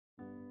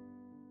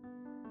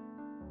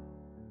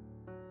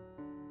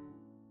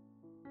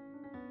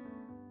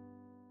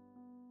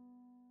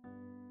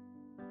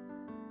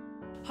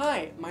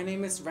Hi, my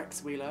name is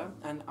Rex Wheeler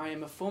and I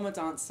am a former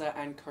dancer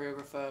and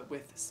choreographer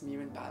with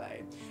Smuin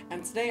Ballet,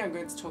 and today I'm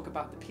going to talk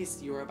about the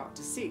piece you're about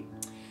to see.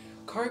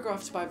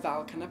 Choreographed by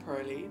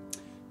Caniparoli,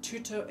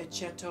 Tutto,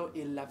 Eccetto,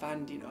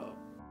 Lavandino.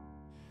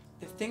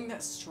 The thing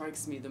that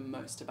strikes me the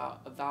most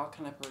about a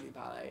Caniparoli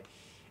ballet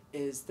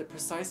is the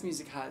precise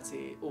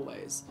musicality,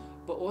 always,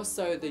 but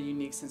also the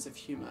unique sense of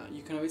humour.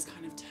 You can always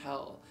kind of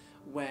tell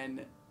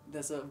when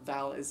there's a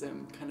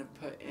Valism kind of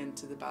put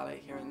into the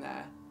ballet here and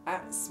there.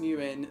 At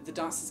Smuin, the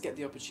dancers get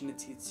the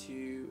opportunity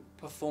to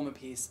perform a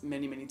piece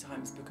many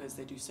times because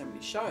they do so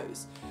many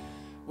shows,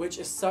 which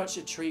is such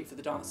a treat for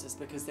the dancers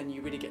because then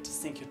you really get to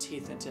sink your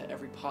teeth into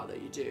every part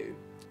that you do.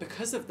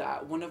 Because of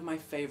that, one of my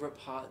favourite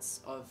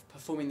parts of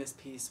performing this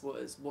piece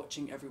was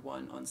watching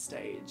everyone on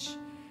stage.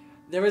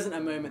 There isn't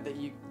a moment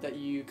that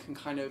you can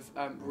kind of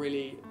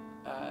really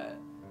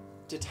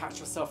detach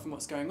yourself from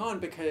what's going on,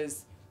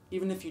 because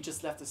even if you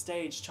just left the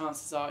stage,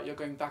 chances are you're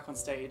going back on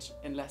stage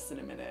in less than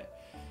a minute.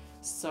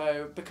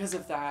 So because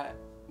of that,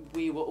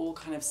 we were all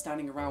kind of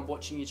standing around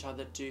watching each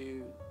other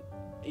do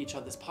each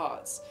other's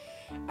parts,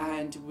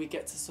 and we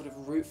get to sort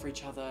of root for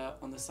each other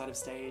on the side of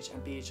stage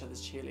and be each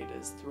other's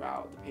cheerleaders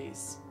throughout the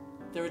piece.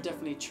 There are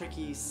definitely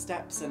tricky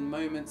steps and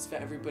moments for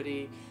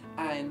everybody,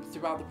 and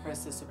throughout the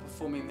process of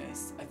performing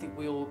this, I think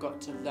we all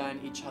got to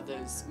learn each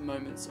other's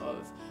moments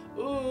of,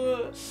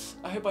 oh,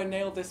 I hope I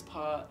nailed this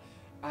part.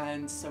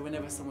 And so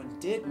whenever someone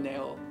did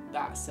nail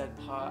that said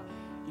part,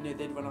 you know,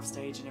 they'd run off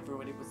stage and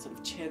everybody would sort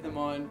of cheer them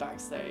on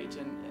backstage,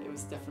 and it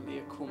was definitely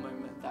a cool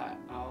moment that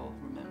I'll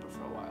remember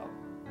for a while.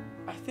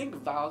 I think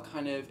Val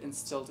kind of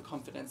instilled a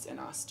confidence in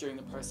us during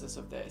the process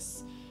of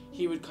this.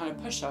 He would kind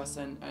of push us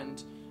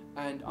and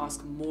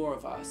ask more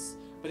of us,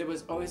 but it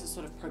was always a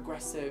sort of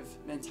progressive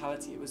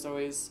mentality. It was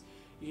always,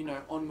 you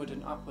know, onward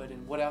and upward,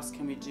 and what else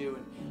can we do,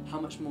 and how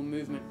much more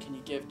movement can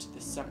you give to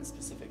this certain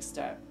specific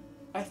step.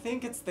 I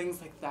think it's things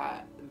like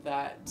that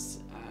that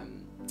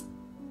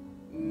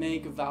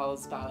make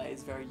Val's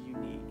ballets very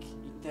unique.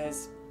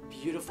 There's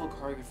beautiful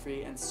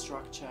choreography and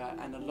structure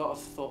and a lot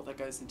of thought that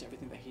goes into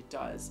everything that he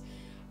does,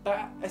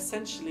 but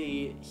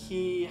essentially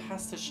he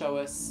has to show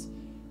us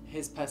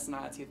his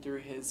personality through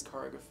his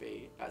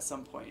choreography at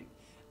some point.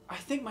 I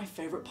think my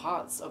favourite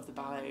parts of the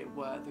ballet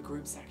were the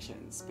group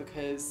sections,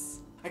 because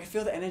I could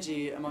feel the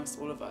energy amongst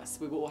all of us.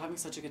 We were all having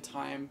such a good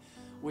time.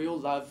 We all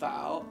love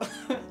Val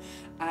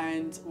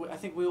and I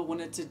think we all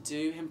wanted to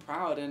do him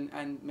proud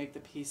and make the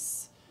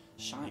piece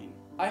shine.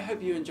 I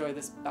hope you enjoy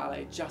this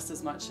ballet just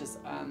as much as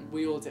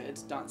we all did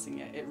dancing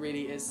it. It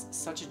really is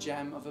such a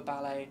gem of a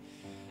ballet,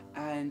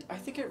 and I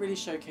think it really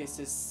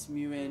showcases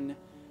Smuin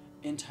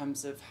in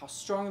terms of how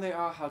strong they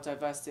are, how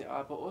diverse they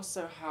are, but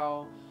also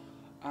how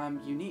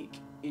unique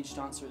each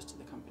dancer is to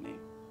the company.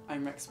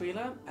 I'm Rex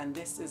Wheeler, and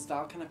this is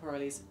Val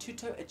Caniparoli's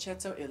Tutto,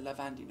 Eccetto, il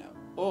Lavandino,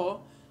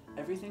 or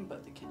Everything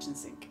But the Kitchen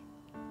Sink.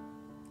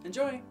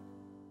 Enjoy!